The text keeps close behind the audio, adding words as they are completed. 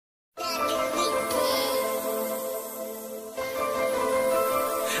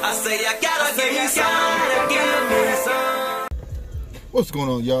I say I gotta give me some. What's going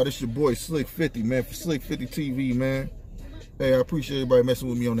on, y'all? This your boy Slick 50, man, for Slick 50 TV, man. Hey, I appreciate everybody messing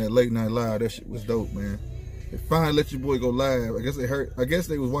with me on that late night live. That shit was dope, man. They finally let your boy go live. I guess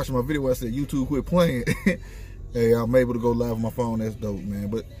they was watching my video where I said YouTube quit playing. Hey, I'm able to go live on my phone. That's dope, man.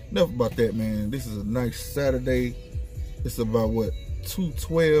 But enough about that, man. This is a nice Saturday. It's about, what,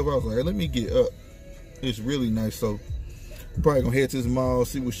 2:12. I was like, hey, let me get up. It's really nice, so I'm probably gonna head to this mall,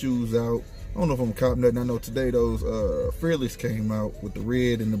 see what shoes out. I don't know if I'm cop nothing. I know today those Fearless came out with the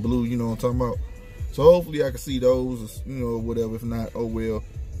red and the blue, you know what I'm talking about. So hopefully I can see those, you know, whatever. If not, oh well.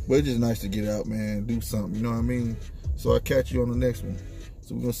 But it's just nice to get out, man, do something, you know what I mean? So I'll catch you on the next one.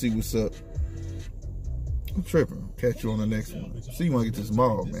 So we're gonna see what's up. I'm tripping. Catch you on the next one. See you when I get to this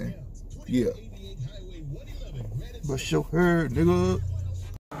mall, man. Yeah. Bust your hair, nigga.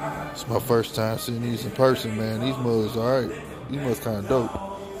 It's my first time seeing these in person, man. These mugs, alright. These mugs kind of dope.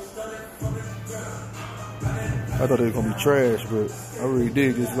 I thought they were gonna be trash, but I really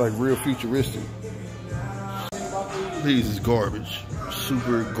dig. It's like real futuristic. These is garbage.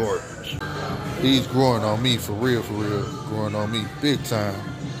 Super garbage. These growing on me for real, growing on me big time.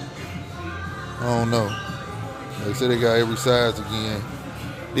 I don't know. They say they got every size again.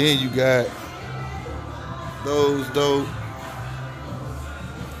 Then you got those dope.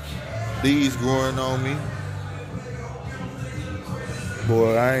 These growing on me.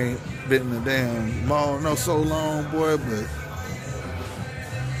 Boy, I ain't been in the damn mall no so long, boy, but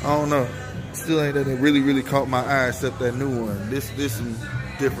I don't know. Still ain't that it really caught my eye except that new one. This some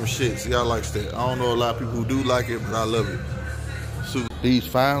different shit. See, I like that. I don't know a lot of people who do like it, but I love it. So these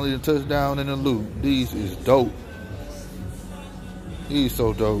finally the touchdown in the loop. These is dope. These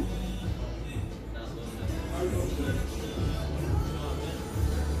so dope.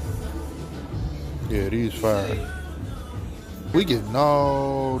 Yeah, these fire. We getting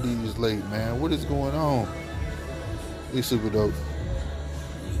all these late, man. What is going on? These super dope.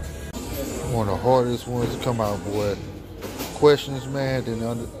 One of the hardest ones to come out, boy. Questions, man. Then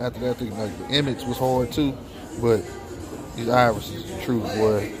after that, I think like the image was hard too. But these irises, the truth,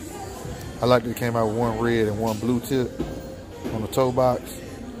 boy. I like that it came out with one red and one blue tip on the toe box.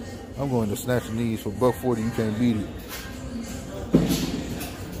 I'm going to snatching these for $140. You can't beat it.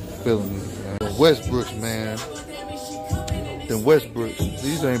 Feeling these, man. The Westbrooks, man. The Westbrooks.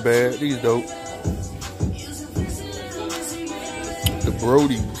 These ain't bad. These dope. The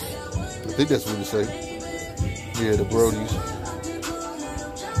Brodies. I think that's what it say. Yeah, the Brodies.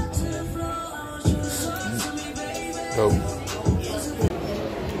 Dope.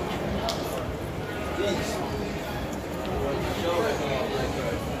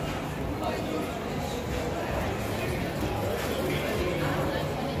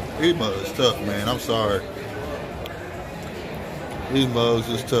 These mugs is tough, man. I'm sorry. These mugs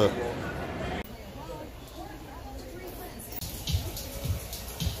is tough.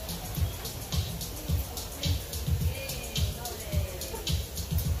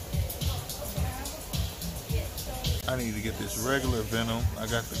 I need to get this regular Venom. I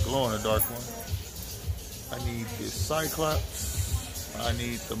got the glow-in-the-dark one. I need this Cyclops. I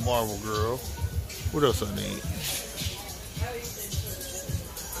need the Marvel Girl. What else I need?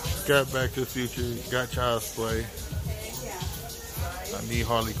 Got Back to the Future. Got Child's Play. I need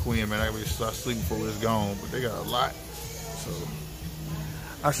Harley Quinn, man. I gotta start sleeping before it's gone. But they got a lot. So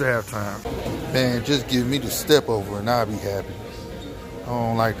I should have time. Man, just give me the step over and I'll be happy. I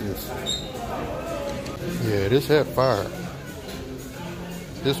don't like this. Yeah, this had fire.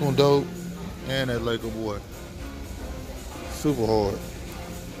 This one dope. And that Laker boy. Super hard.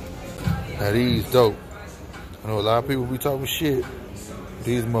 Now these dope. I know a lot of people be talking shit.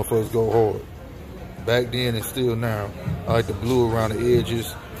 These motherfuckers go hard. Back then and still now. I like the blue around the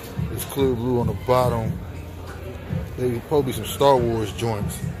edges. This clear blue on the bottom. They probably some Star Wars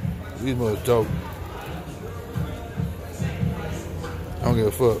joints. These motherfuckers dope. I don't give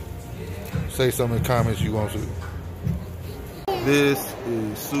a fuck. Say something in the comments you want to. This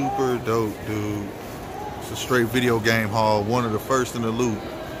is super dope, dude. It's a straight video game haul. One of the first in the loop.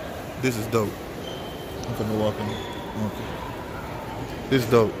 This is dope. I'm gonna walk in. Okay. This is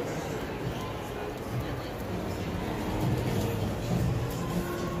dope.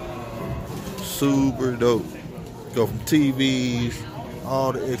 Super dope. Go from TVs,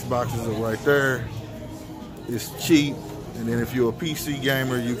 all the Xboxes are right there. It's cheap. And then if you're a PC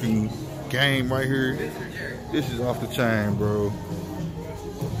gamer, you can game right here. This is off the chain, bro.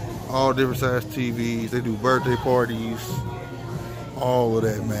 All different size TVs. They do birthday parties. All of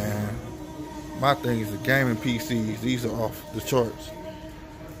that, man. My thing is the gaming PCs. These are off the charts.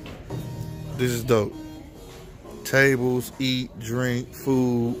 This is dope. tables, eat, drink,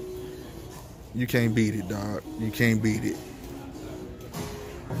 food. You can't beat it, dog. You can't beat it.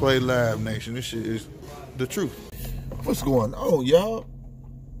 Play Live Nation. This shit is the truth. What's going on, y'all?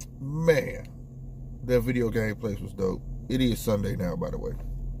 Man, that video game place was dope. It is Sunday now, by the way.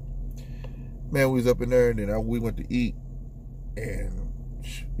 Man, we was up in there, and then we went to eat, and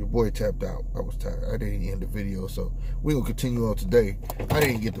your boy tapped out. I was tired. I didn't end the video, so we gonna continue on today. I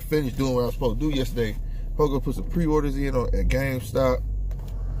didn't get to finish doing what I was supposed to do yesterday. I'm gonna put some pre-orders in at GameStop,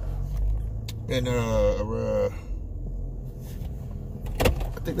 and I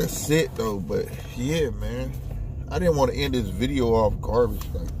think that's it though. But yeah, man, I didn't want to end this video off garbage.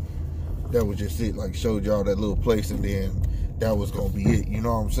 Like that was just it. Like showed y'all that little place, and then that was gonna be it. You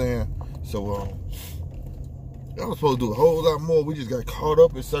know what I'm saying? So I was supposed to do a whole lot more. We just got caught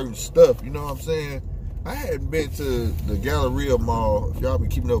up in certain stuff. You know what I'm saying? I hadn't been to the Galleria Mall. If y'all been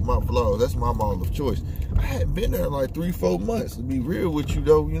keeping up with my vlogs, that's my mall of choice. I hadn't been there in like 3-4 months. To be real with you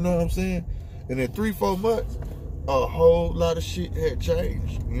though, you know what I'm saying? And in 3-4 months, a whole lot of shit had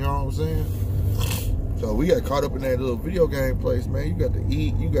changed. You know what I'm saying? So we got caught up in that little video game place, man. You got to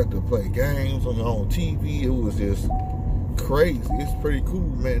eat, you got to play games on your own TV. It was just crazy. It's pretty cool,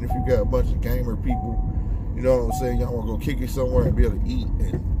 man, if you got a bunch of gamer people. You know what I'm saying? Y'all want to go kick it somewhere and be able to eat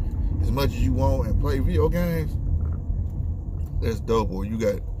and as much as you want and play video games. That's dope. Or you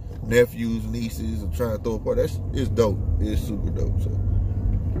got nephews, nieces, and trying to throw a party. It's dope. It's super dope. So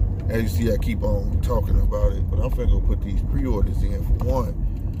as you see, I keep on talking about it, but I'm finna go put these pre-orders in for one.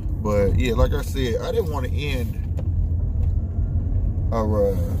 But yeah, like I said, I didn't want to end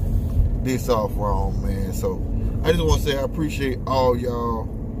this off wrong, man. So I just want to say I appreciate all y'all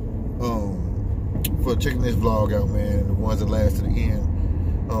for checking this vlog out, man. The ones that last to the end.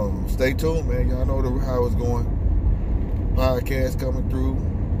 Stay tuned, man. Y'all know how it's going. Podcast coming through.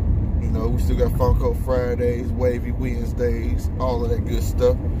 You know, we still got Funko Fridays, Wavy Wednesdays, all of that good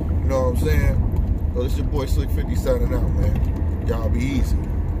stuff. You know what I'm saying? So this your boy Slick 50 signing out, man. Y'all be easy.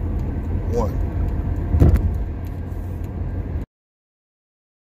 One.